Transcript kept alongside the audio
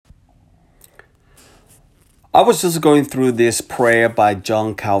I was just going through this prayer by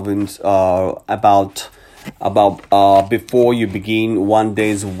John Calvin about before you begin one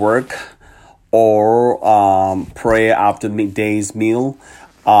day's work or prayer after midday's meal.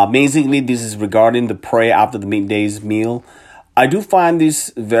 Amazingly, this is regarding the prayer after the midday's meal. I do find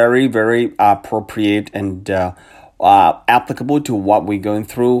this very, very appropriate and applicable to what we're going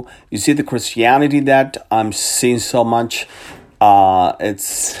through. You see, the Christianity that I'm seeing so much,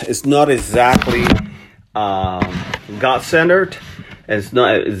 it's not exactly God-centered. It's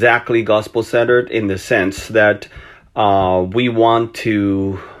not exactly gospel-centered in the sense that we want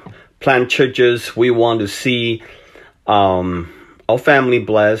to plant churches. We want to see our family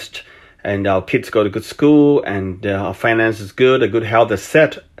blessed and our kids go to good school and our finances good, a good health is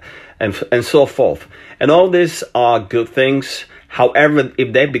set, and so forth. And all these are good things. However,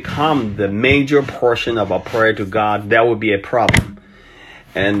 if they become the major portion of our prayer to God, that would be a problem.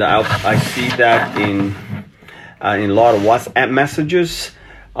 And I see that in a lot of WhatsApp messages,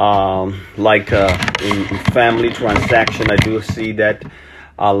 in family transaction. I do see that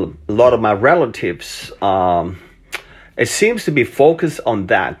a lot of my relatives, it seems to be focused on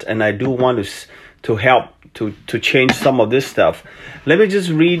that, and I do want to help to change some of this stuff. Let me just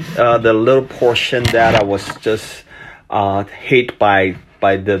read the little portion that I was just hit by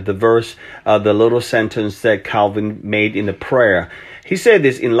the verse, the little sentence that Calvin made in the prayer. He said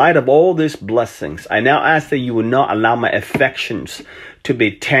this: in light of all these blessings, I now ask that you will not allow my affections to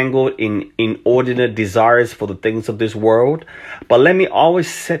be tangled in inordinate desires for the things of this world, but let me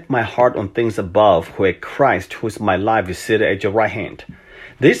always set my heart on things above, where Christ, who is my life, is seated at your right hand.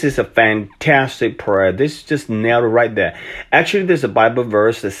 This is a fantastic prayer. This just nailed it right there. Actually, there's a Bible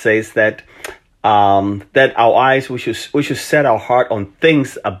verse that says that our eyes, we should set our heart on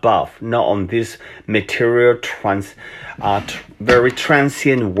things above, not on this material very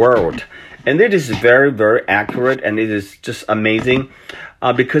transient world. And it is very, very accurate, and it is just amazing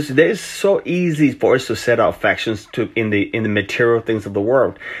because it is so easy for us to set our affections in the material things of the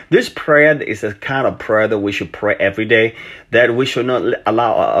world. This prayer is a kind of prayer that we should pray every day, that we should not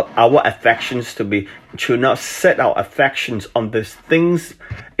allow our affections should not set our affections on these things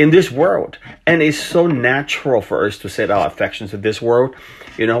in this world. And it's so natural for us to set our affections in this world.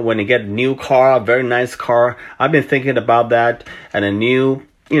 You know, when you get a new car, a very nice car, I've been thinking about that, and a new,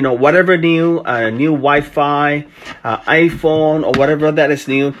 whatever new, new Wi-Fi, iPhone, or whatever that is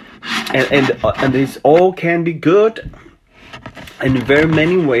new, and these all can be good in very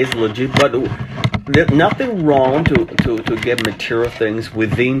many ways, legit. But there's nothing wrong to get material things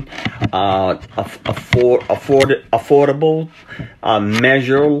within affordable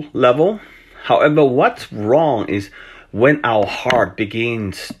measure level. However, what's wrong is when our heart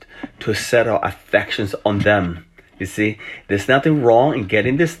begins to set our affections on them. You see, there's nothing wrong in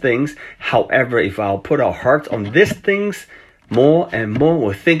getting these things. However, if I'll put our hearts on these things more and more,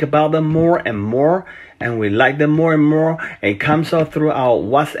 we'll think about them more and more, and we like them more and more, and it comes out through our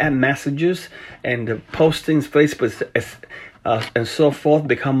WhatsApp messages and the postings, Facebook, and so forth,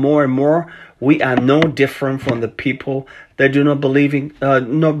 become more and more. We are no different from the people that do not believe in,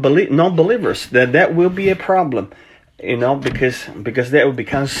 non-believers. That will be a problem. Because that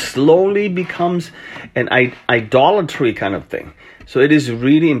will slowly becomes an idolatry kind of thing. So it is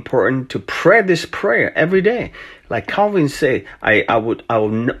really important to pray this prayer every day. Like Calvin said, I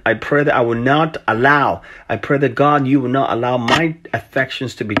pray that I will not allow. I pray that God, you will not allow my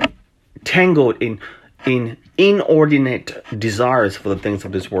affections to be tangled in inordinate desires for the things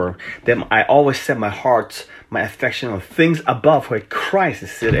of this world. Then I always set my affection on things above, where Christ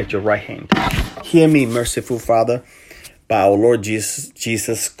is seated at your right hand. Hear me, merciful Father, by our Lord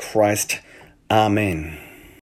Jesus Christ. Amen.